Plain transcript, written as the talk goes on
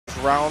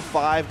round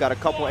 5. Got a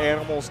couple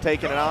animals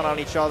taking it out on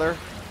each other.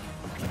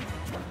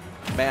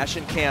 Mash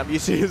and camp. You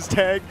see his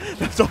tag?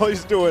 That's all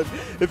he's doing.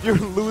 If you're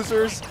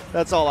losers,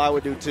 that's all I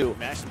would do too.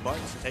 Mashing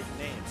buttons and taking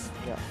names.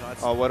 Yeah. No,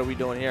 Oh, what are we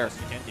doing here?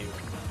 you can do.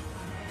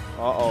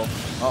 Uh-oh.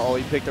 Uh-oh,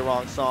 he picked the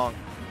wrong song.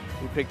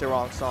 He picked the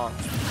wrong song.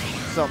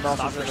 Something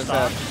else is in his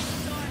head.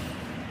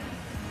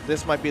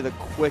 This might be the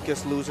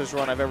quickest losers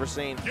run I've ever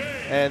seen.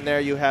 And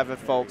there you have it,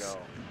 folks.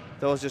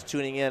 Those just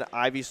tuning in,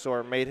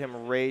 Ivysaur made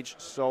him rage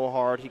so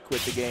hard he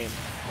quit the game.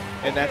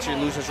 And that's your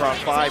losers round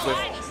 5 with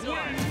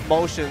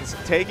Motionz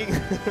taking.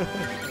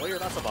 Well, you're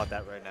nuts about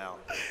that right now.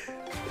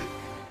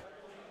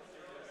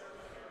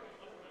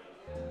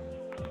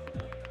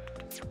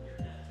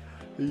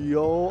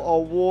 Yo,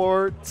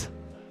 awert.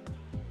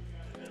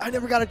 I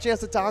never got a chance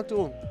to talk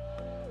to him,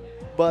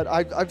 but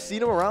I've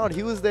seen him around.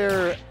 He was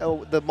there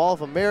the Mall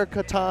of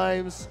America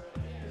times.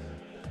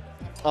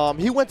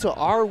 He went to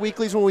our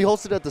weeklies when we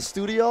hosted at the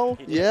studio.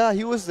 Yeah,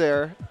 he was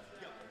there.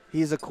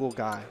 He's a cool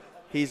guy.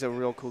 He's a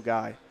real cool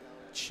guy.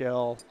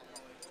 Chill.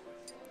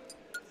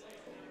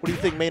 What do you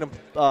think made him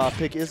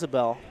pick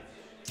Isabel?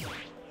 You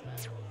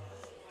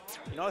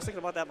know, I was thinking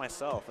about that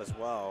myself as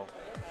well.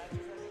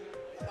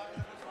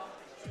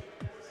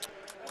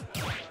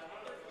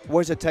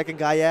 Where's the Tekken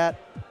guy at?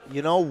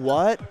 You know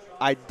what?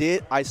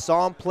 I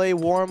saw him play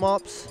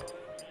warm-ups.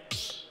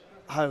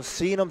 I've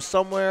seen him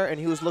somewhere, and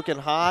he was looking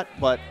hot,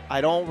 but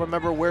I don't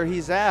remember where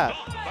he's at.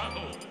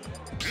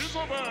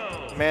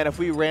 Man, if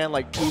we ran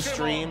like 2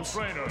 streams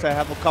to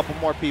have a couple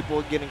more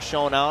people getting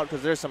shown out,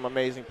 because there's some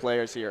amazing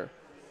players here.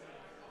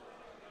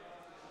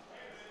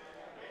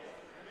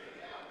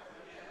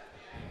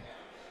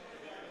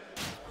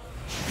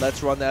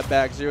 Let's run that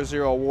back.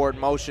 0-0 award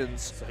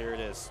Motionz. So here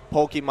it is.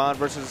 Pokemon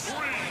versus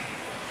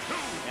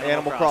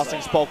Animal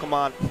Crossing's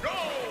Pokemon.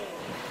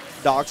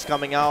 Dog's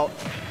coming out.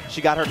 She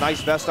got her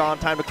nice vest on.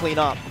 Time to clean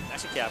up.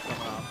 Actually, cap coming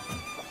out.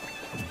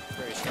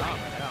 Very strong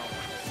right now.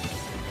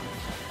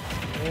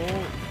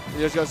 Oh,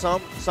 there's got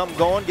something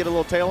going. Get a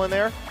little tail in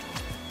there.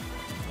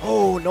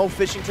 Oh, no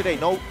fishing today.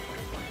 No.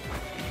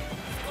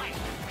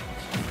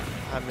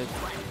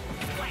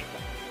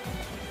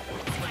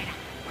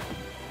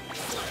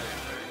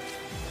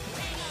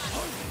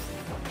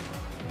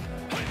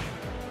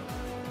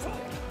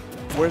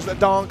 Where's the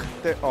dunk?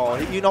 There, oh,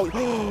 you know.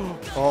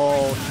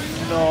 Oh,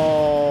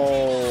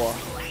 no.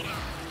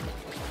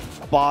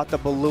 Bought the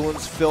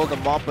balloons, filled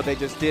them up, but they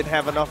just didn't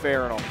have enough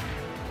air in them.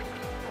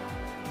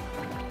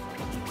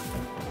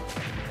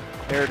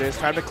 There it is.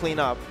 Time to clean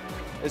up.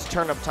 It's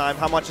turnip time.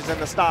 How much is in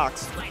the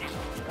stocks?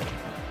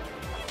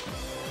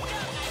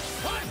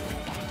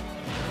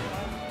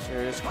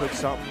 There it is. Quick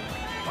something.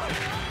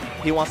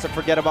 He wants to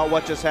forget about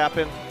what just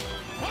happened.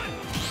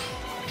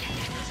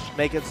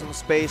 Making some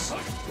space.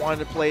 Wanted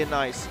to play it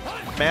nice.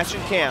 Mash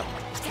and camp.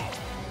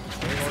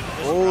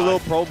 Oh, little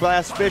pro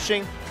blast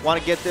fishing. Want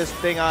to get this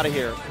thing out of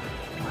here.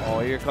 Oh,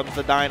 here comes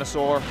the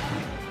dinosaur.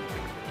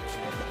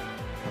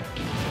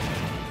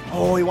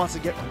 Oh, he wants to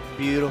get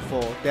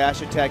beautiful.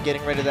 Dash attack,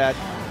 getting rid of that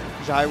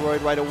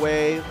gyroid right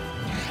away.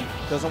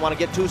 Doesn't want to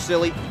get too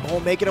silly. Oh,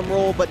 making him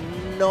roll, but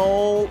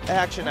no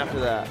action after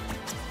that.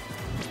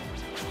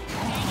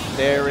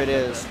 There it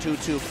is,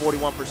 2-2,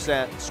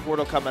 41%.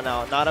 Squirtle coming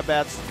out. Not a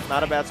bad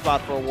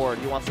spot for award.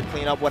 He wants to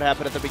clean up what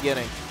happened at the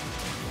beginning.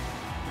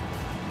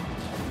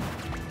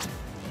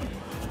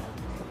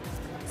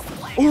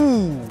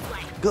 Ooh,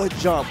 good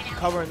jump.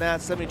 Covering that,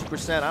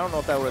 72%. I don't know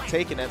if that would have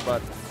taken it,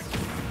 but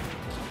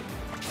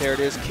there it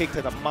is, kick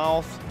to the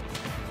mouth.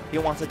 He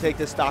wants to take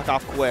this stock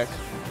off quick.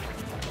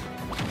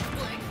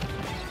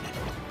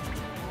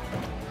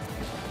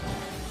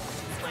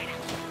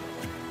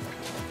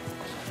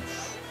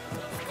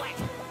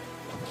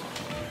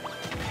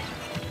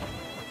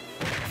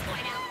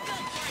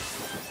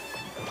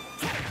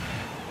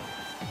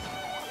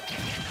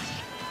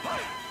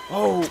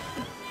 Oh.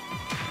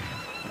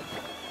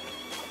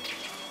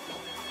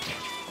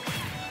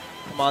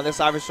 Come on, this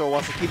Ivysaur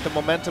wants to keep the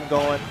momentum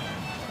going.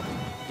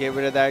 Get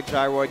rid of that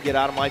gyroid. Get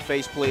out of my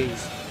face,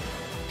 please.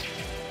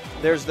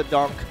 There's the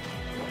dunk.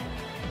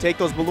 Take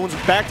those balloons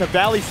back to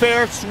Valley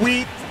Fair.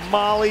 Sweet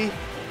Molly.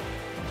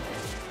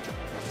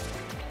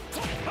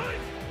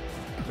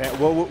 Man,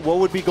 what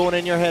would be going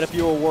in your head if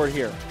you were award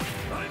here?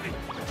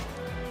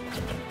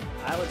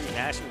 I would be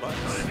mashing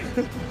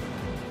buttons.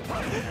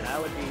 And I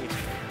would be...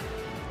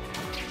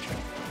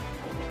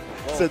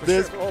 So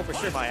this, for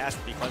sure my ass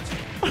would be clenched.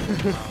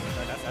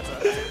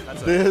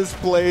 This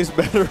plays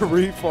better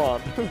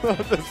refund.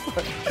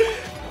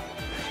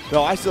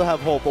 No, I still have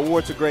hope.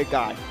 Award's a great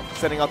guy.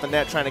 Setting out the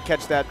net, trying to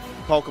catch that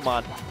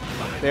Pokemon.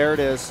 There it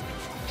is.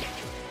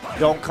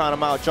 Don't count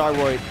him out.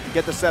 Gyroid,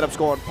 get the setups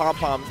going.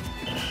 Pom-Pom.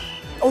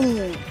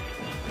 Oh,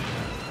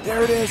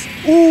 there it is.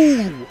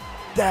 Ooh,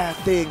 that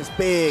thing's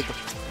big.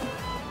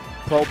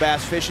 Pro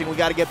Bass Fishing, we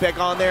got to get back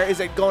on there. Is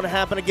it going to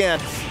happen again?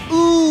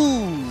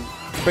 Ooh.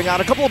 Bring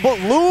out a couple of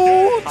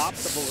balloons. Pop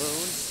the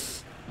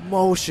balloons.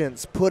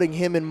 Motionz, putting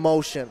him in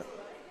motion.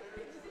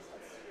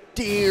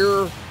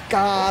 Dear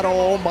God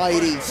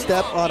Almighty,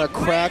 step on a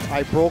crack,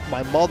 I broke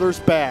my mother's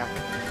back.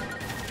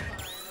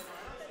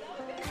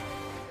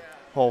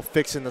 Oh,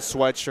 fixing the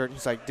sweatshirt.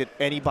 He's like, did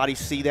anybody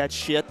see that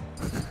shit?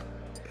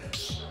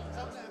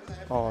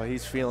 Oh,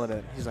 he's feeling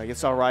it. He's like,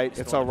 it's all right.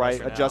 It's all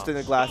right. Adjusting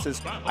the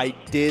glasses. I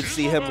did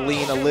see him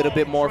lean a little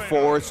bit more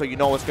forward, so you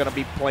know it's going to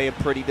be playing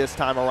pretty this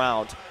time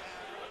around.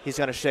 He's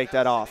going to shake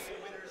that off.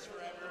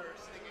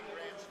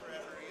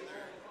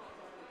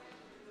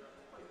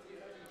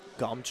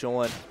 Gum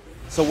chewing.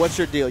 So what's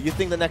your deal? You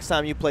think the next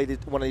time you play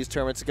one of these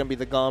tournaments, it's going to be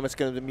the gum, it's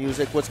going to be the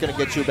music? What's going to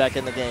get you back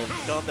in the game?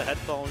 Gum, the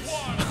headphones.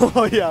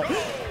 Oh, yeah.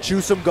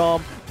 Chew some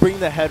gum, bring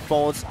the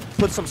headphones,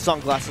 put some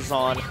sunglasses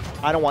on.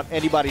 I don't want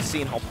anybody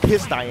seeing how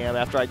pissed I am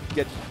after I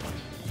get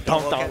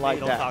dunked on like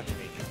that. Don't talk to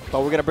me. But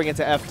we're going to bring it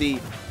to FD.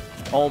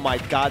 Oh, my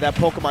God. That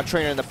Pokemon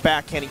trainer in the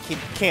back can't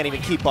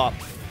even keep up.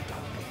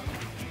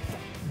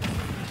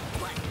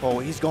 Oh,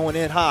 he's going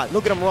in hot.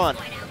 Look at him run.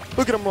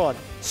 Look at him run.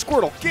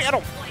 Squirtle, get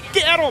him.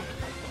 Get him.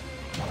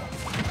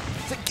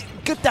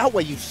 Get that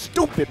way, you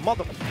stupid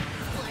mother.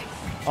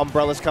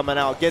 Umbrella's coming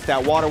out. Get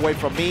that water away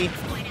from me.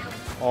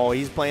 Oh,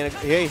 he's playing it.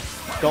 Hey,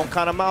 don't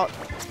count him out.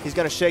 He's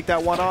going to shake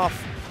that one off.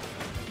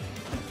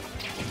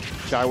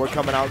 Gyroid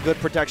coming out. Good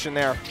protection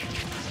there.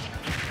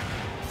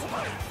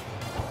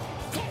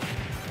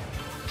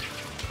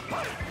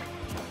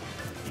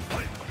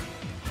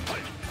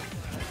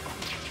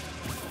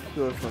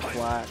 Good for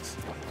Flax.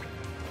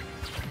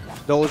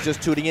 Those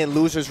just tuning in.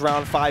 Losers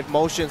round 5.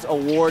 Motionz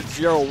award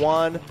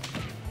 0-1.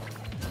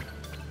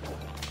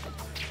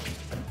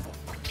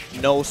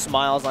 No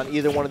smiles on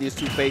either one of these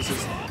two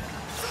faces.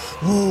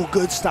 Ooh,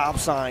 good stop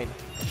sign.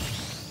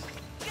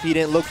 He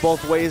didn't look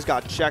both ways,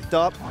 got checked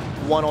up.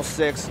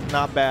 106,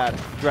 not bad.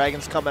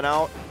 Dragon's coming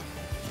out.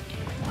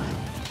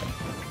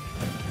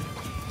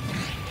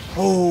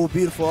 Oh,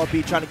 beautiful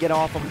upbeat, trying to get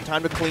off him.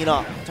 Time to clean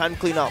up, time to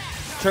clean up.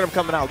 Turn him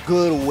coming out,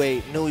 good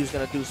weight. Knew he was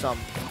gonna do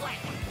something.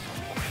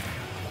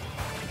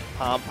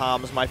 Pom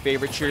Pom is my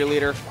favorite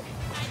cheerleader.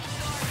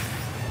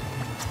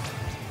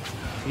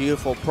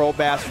 Beautiful pro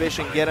bass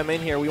fishing. Get him in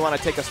here. We want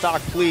to take a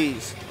stock,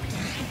 please.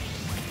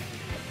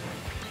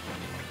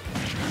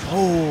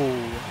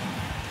 Oh.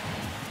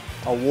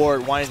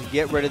 Award wanting to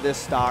get rid of this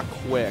stock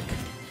quick.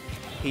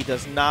 He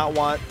does not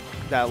want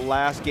that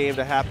last game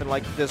to happen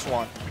like this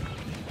one.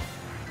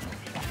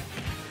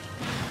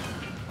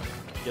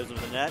 Gives him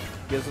the net.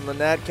 Gives him the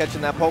net,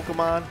 catching that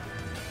Pokemon.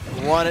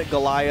 Run it,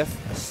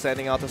 Goliath.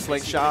 Sending out the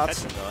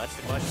slingshots. That's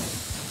the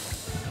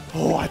question.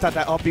 Oh, I thought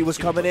that uppie was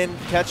coming in.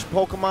 Catch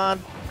Pokemon.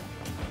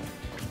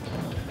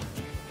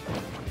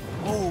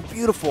 Oh,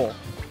 beautiful.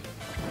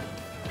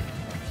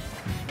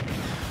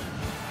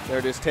 There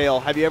it is, tail.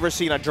 Have you ever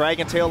seen a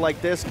dragon tail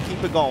like this?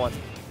 Keep it going.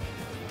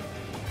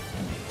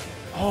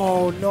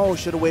 Oh, no.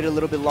 Should have waited a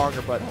little bit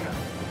longer, but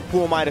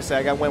who am I to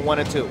say? I went 1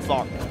 and 2.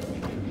 Fuck.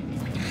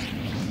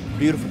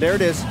 Beautiful. There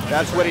it is.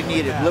 That's what he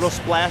needed. Little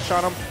splash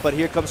on him, but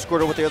here comes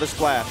Squirtle with the other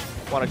splash.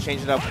 Want to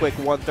change it up quick.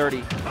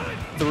 130.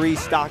 3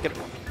 stock.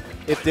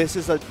 If this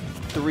is a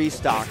 3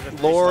 stock,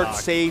 Lord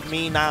save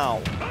me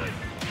now.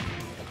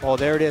 Oh,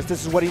 there it is.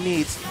 This is what he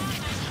needs.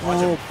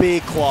 Oh,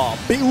 big claw.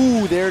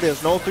 Ooh, there it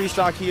is. No 3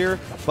 stock here,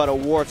 but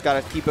Award's got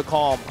to keep it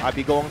calm. I'd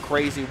be going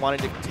crazy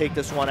wanting to take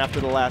this one after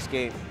the last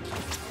game.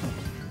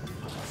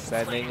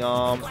 Sending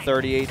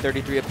 38,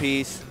 33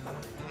 apiece.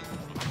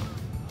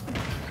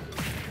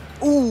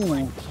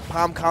 Ooh,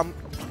 Pom Pom.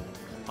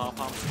 Pom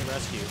Pom's to the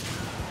rescue.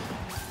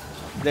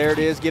 There it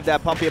is. Give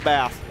that puppy a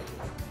bath.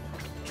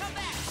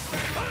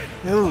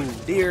 Ooh,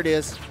 there it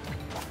is.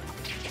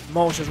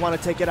 Motionz want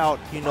to take it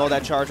out. You know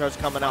that Charizard's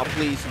coming out,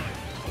 please.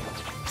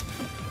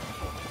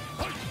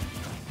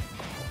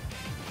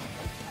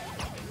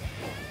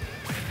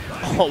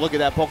 Oh, look at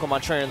that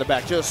Pokemon trainer in the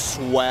back, just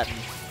sweating.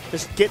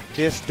 Just get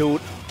this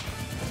dude.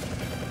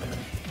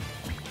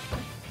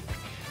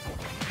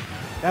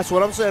 That's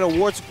what I'm saying.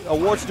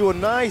 Award's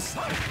doing nice.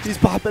 He's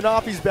popping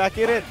off. He's back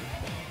in it.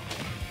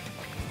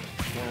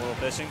 Doing a little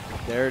fishing.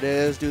 There it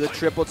is. Do the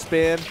triplet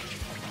spin.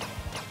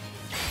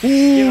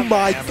 Oh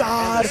my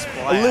God!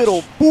 A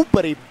little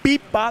boopity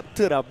beep bop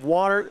to the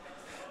water.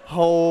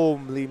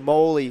 Holy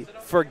moly!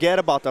 Forget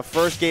about the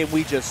first game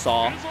we just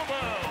saw.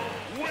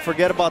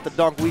 Forget about the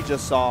dunk we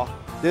just saw.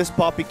 This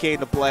puppy came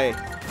to play.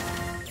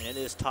 And it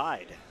is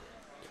tied.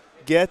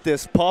 Get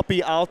this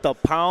puppy out the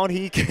pound.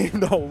 He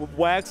came to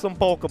whack some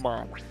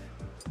Pokemon.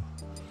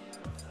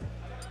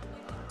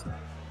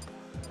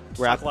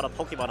 Talk about a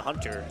Pokemon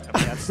hunter. I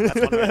mean, that's one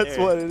right That's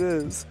there. what it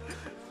is.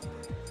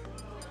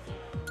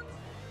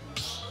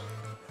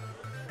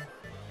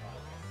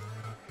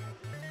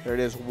 There it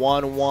is,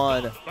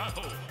 1-1.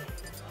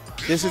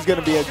 This is going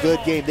to be a good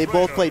game. They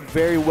both played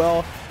very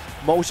well.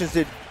 Motionz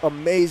did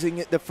amazing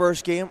at the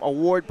first game.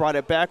 Award brought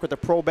it back with the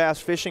pro bass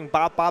fishing.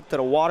 Bop bop to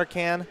the water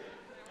can.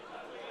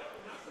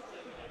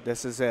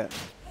 This is it.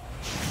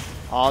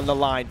 On the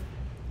line.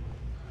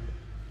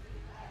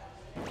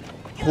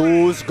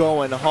 Who's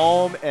going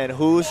home and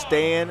who's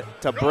staying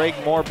to break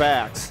more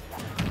backs?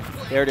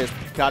 There it is.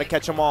 Got to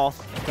catch them all.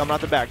 Coming out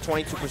the back,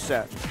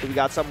 22%. We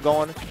got something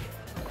going.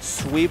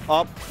 Sweep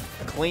up.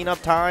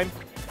 Cleanup time.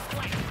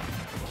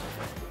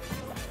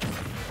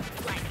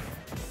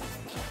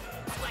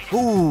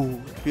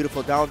 Ooh,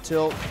 beautiful down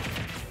tilt.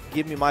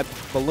 Give me my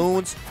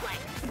balloons.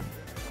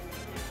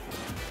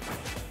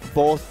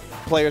 Both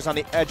players on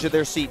the edge of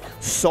their seat.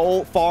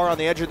 So far on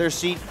the edge of their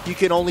seat, you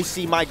can only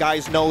see my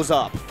guy's nose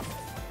up.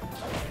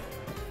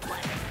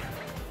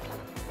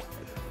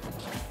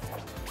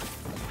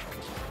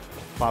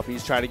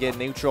 Poppy's trying to get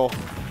neutral.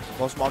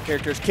 Most small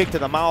characters kick to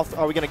the mouth.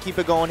 Are we going to keep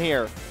it going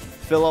here?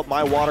 Fill up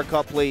my water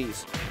cup,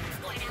 please.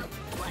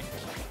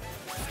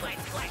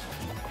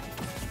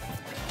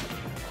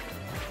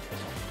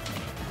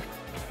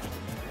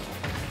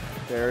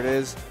 There it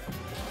is.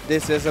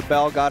 This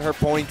Isabel got her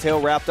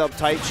ponytail wrapped up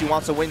tight. She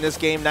wants to win this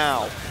game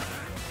now.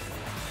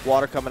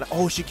 Water coming out.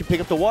 Oh, she can pick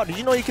up the water. Did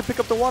you know you can pick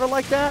up the water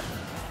like that?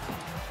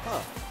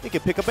 Huh. You can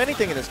pick up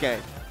anything in this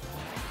game.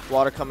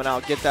 Water coming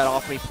out. Get that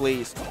off me,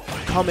 please.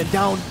 Coming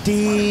down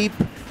deep.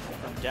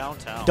 From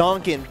downtown.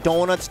 Dunkin'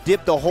 Donuts.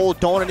 Dip the whole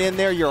donut in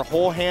there. Your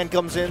whole hand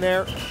comes in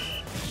there.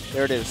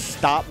 There it is.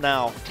 Stop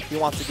now. He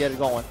wants to get it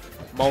going.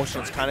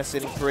 Motionz kind of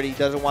sitting pretty.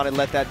 Doesn't want to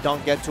let that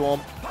dunk get to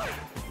him.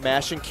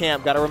 Mash and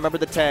camp. Got to remember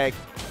the tag.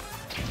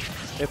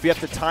 If you have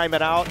to time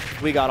it out,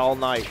 we got all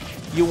night.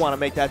 You want to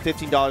make that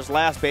 $15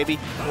 last, baby.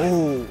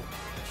 Ooh.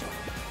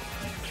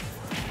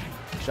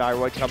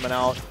 Gyroid coming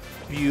out.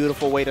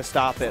 Beautiful way to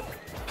stop it.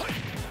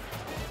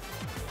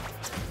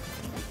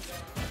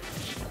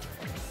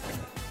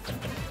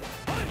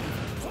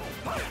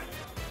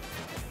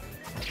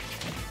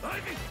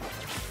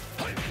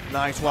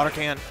 Nice water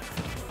can.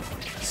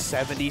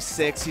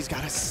 76. He's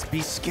got to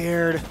be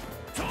scared.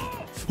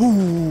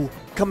 Ooh.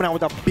 Coming out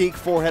with a big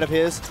forehead of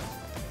his.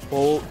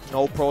 Oh,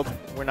 no probe.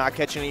 We're not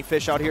catching any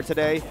fish out here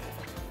today.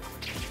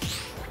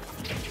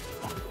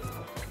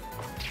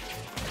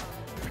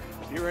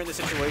 If you were in this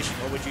situation,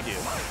 what would you do?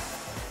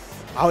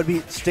 I would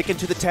be sticking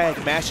to the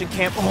tag, mashing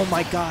camp. Oh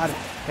my God.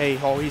 Hey,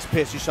 oh, he's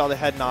pissed. You saw the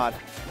head nod.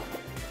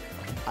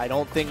 I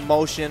don't think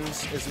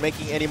Motionz is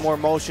making any more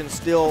motion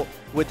still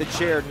with the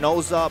chair.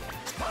 Nose up.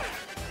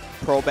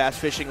 Pro bass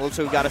fishing. Looks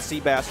like we got a sea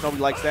bass.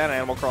 Nobody likes that in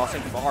Animal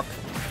Crossing. Fuck.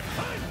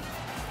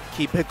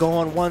 Keep it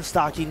going. One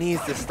stock. He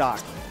needs this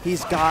stock.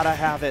 He's got to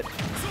have it.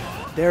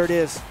 There it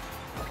is.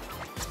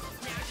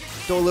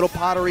 Still a little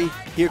pottery.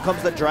 Here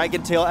comes the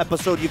Dragon Tail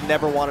episode you've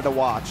never wanted to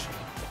watch.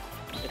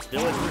 It's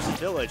village versus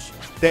village.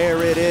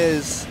 There it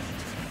is.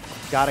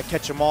 Got to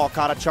catch them all.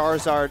 Caught a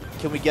Charizard.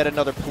 Can we get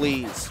another,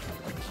 please?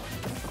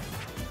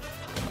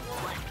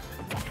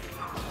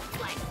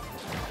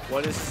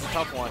 What is this? A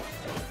tough one?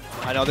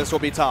 I know this will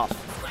be tough.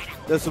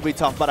 This will be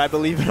tough, but I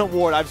believe in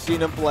Award. I've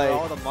seen him play.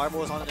 All the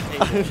marbles on the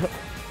table.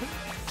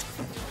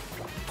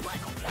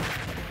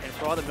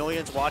 For all the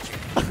millions watching.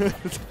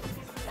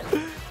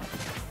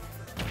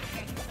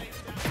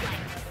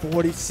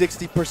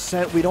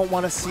 40–60%. We don't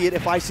want to see it.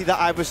 If I see the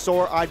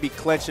Ivysaur, I'd be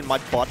clenching my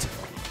butt.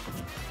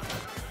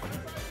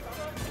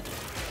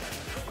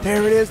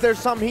 There it is. There's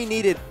something he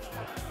needed.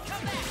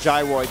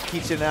 Gyroid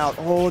keeps it out.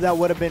 Oh, that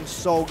would have been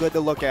so good to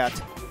look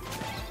at.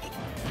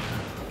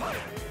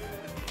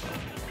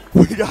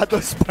 We got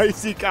the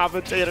spicy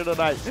commentator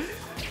tonight.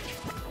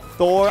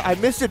 Thor, I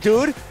miss you,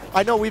 dude.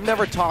 I know we've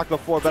never talked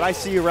before, but I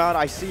see you around.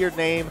 I see your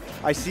name.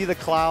 I see the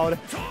cloud.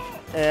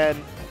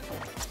 And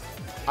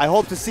I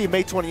hope to see you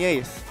May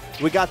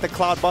 28th. We got the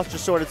Cloud Buster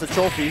Sword as a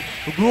trophy.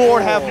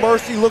 Lord have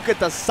mercy. Look at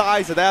the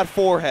size of that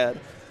forehead.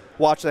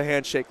 Watch the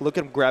handshake. Look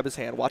at him grab his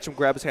hand. Watch him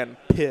grab his hand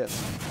and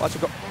piss. Watch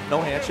him go.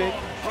 No handshake?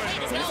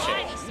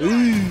 Handshake.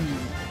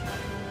 Ooh.